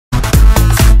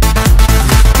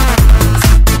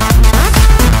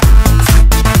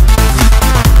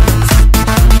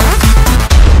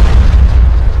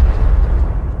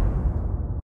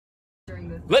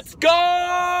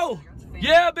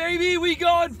baby, we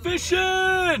going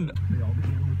fishing!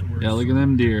 Yeah, look at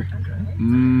them deer.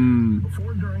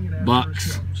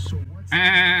 Bucks.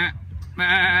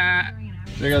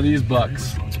 Check out these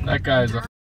bucks. That guy's a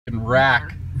fucking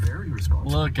rack.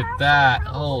 Look at that.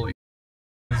 Holy,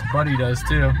 his buddy does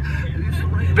too.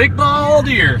 Big ball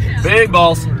deer. Big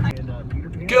balls.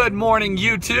 Good morning,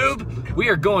 YouTube. We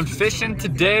are going fishing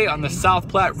today on the South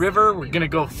Platte River. We're gonna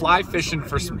go fly fishing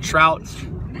for some trout.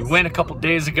 We went a couple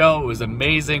days ago. It was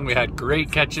amazing. We had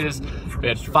great catches. We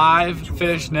had 5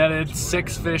 fish netted,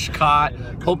 6 fish caught.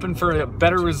 Hoping for a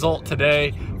better result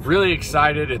today. Really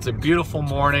excited. It's a beautiful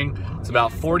morning. It's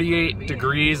about 48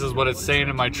 degrees is what it's saying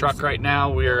in my truck right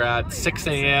now. We are at 6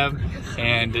 a.m.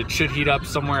 and it should heat up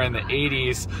somewhere in the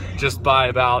 80s just by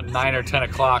about 9 or 10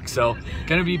 o'clock. So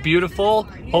gonna be beautiful.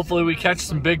 Hopefully we catch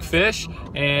some big fish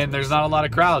and there's not a lot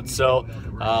of crowds. So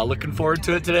looking forward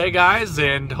to it today, guys,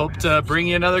 and hope to bring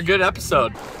you another good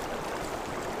episode.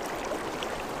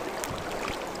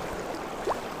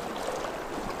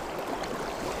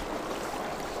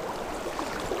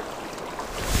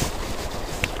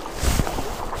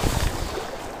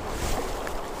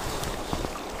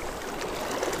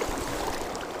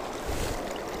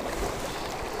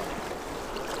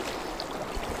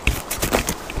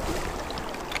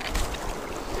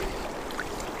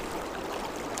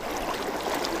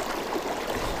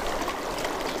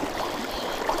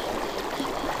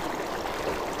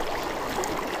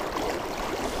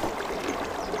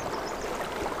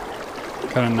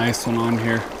 Got a nice one on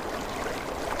here.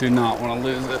 Do not want to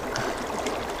lose it.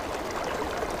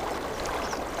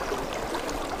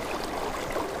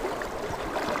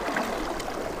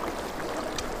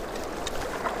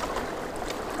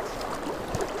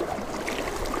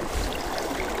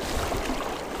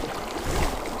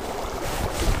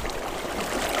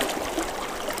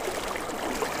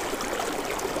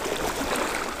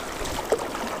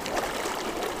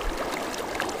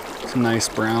 It's a nice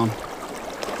brown.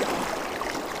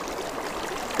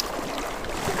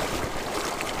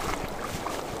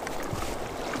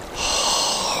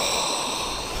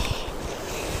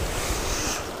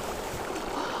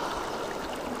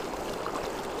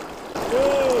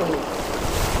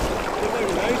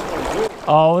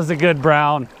 Oh, it was a good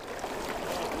brown.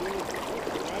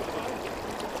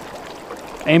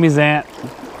 Amy's aunt.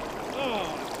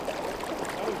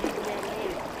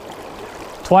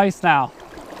 Twice now.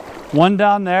 One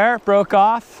down there broke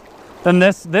off. Then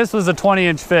this was a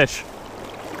 20-inch fish.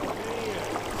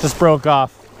 Just broke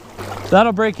off.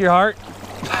 That'll break your heart.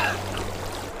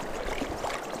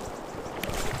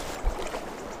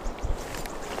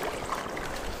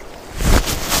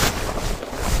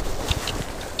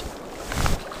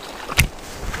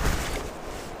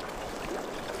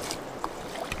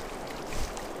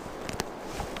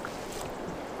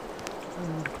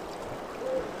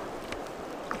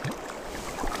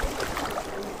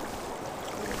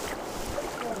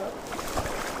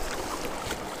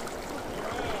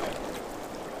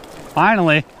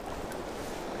 Finally.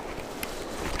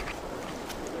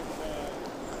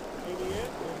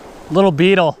 Little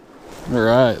beetle. All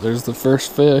right, there's the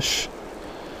first fish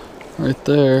right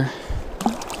there.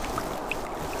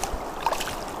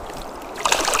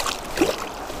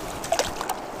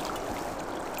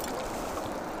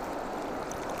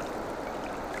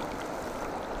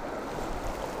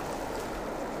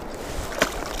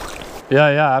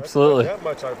 Yeah, absolutely. That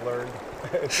much I've learned.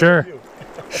 Sure.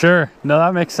 Sure. No,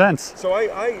 that makes sense. So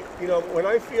I, you know, when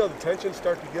I feel the tension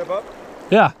start to give up,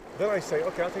 yeah, then I say,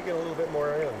 okay, I'll take it a little bit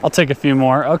more in. I'll take a few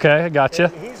more. Okay, I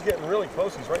gotcha. And he's getting really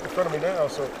close. He's right in front of me now,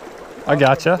 so I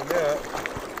gotcha.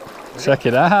 Check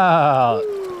it out.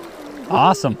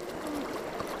 Awesome.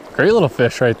 Great little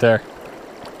fish right there.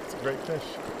 It's a great fish.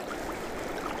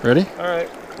 Ready? All right.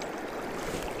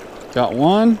 Got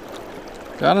one.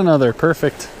 Got another.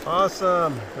 Perfect.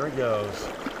 Awesome. There he goes.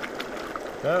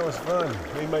 That was fun.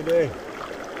 Made my day.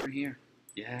 Right here.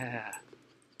 Yeah.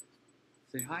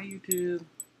 Say hi, YouTube.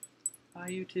 Hi,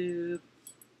 YouTube.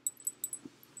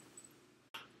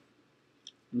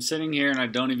 I'm sitting here and I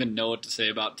don't even know what to say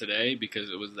about today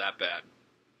because it was that bad.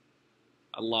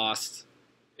 I lost.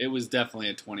 It was definitely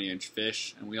a 20-inch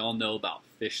fish, and we all know about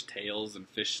fish tails and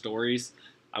fish stories.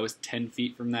 I was 10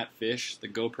 feet from that fish. The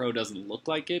GoPro doesn't look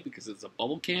like it because it's a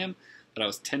bubble cam, but I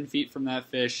was 10 feet from that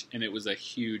fish, and it was a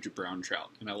huge brown trout.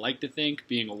 And I like to think,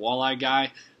 being a walleye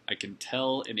guy, I can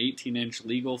tell an 18-inch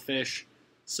legal fish,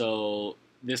 so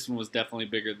this one was definitely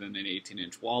bigger than an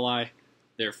 18-inch walleye.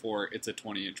 Therefore, it's a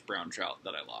 20-inch brown trout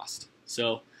that I lost.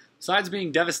 So, besides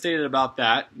being devastated about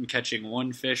that and catching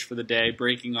one fish for the day,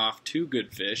 breaking off 2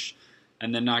 good fish,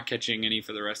 and then not catching any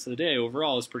for the rest of the day,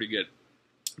 overall is pretty good.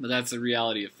 But that's the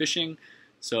reality of fishing.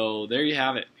 So there you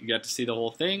have it. You got to see the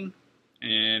whole thing,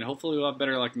 and hopefully we'll have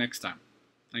better luck next time.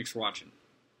 Thanks for watching.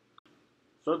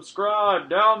 Subscribe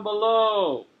down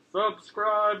below.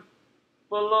 Subscribe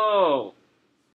below.